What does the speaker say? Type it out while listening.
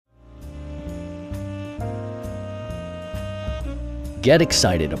Get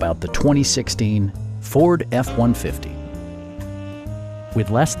excited about the 2016 Ford F-150.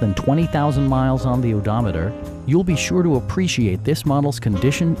 With less than 20,000 miles on the odometer, you'll be sure to appreciate this model's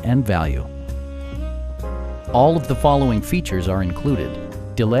condition and value. All of the following features are included: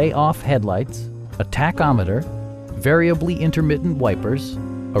 delay-off headlights, a tachometer, variably intermittent wipers,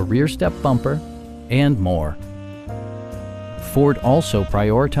 a rear step bumper, and more. Ford also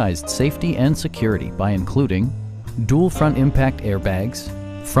prioritized safety and security by including dual front impact airbags,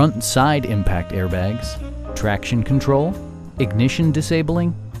 front and side impact airbags, traction control, ignition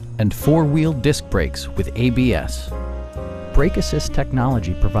disabling, and four-wheel disc brakes with ABS. Brake Assist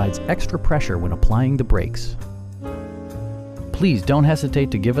technology provides extra pressure when applying the brakes. Please don't hesitate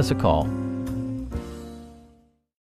to give us a call.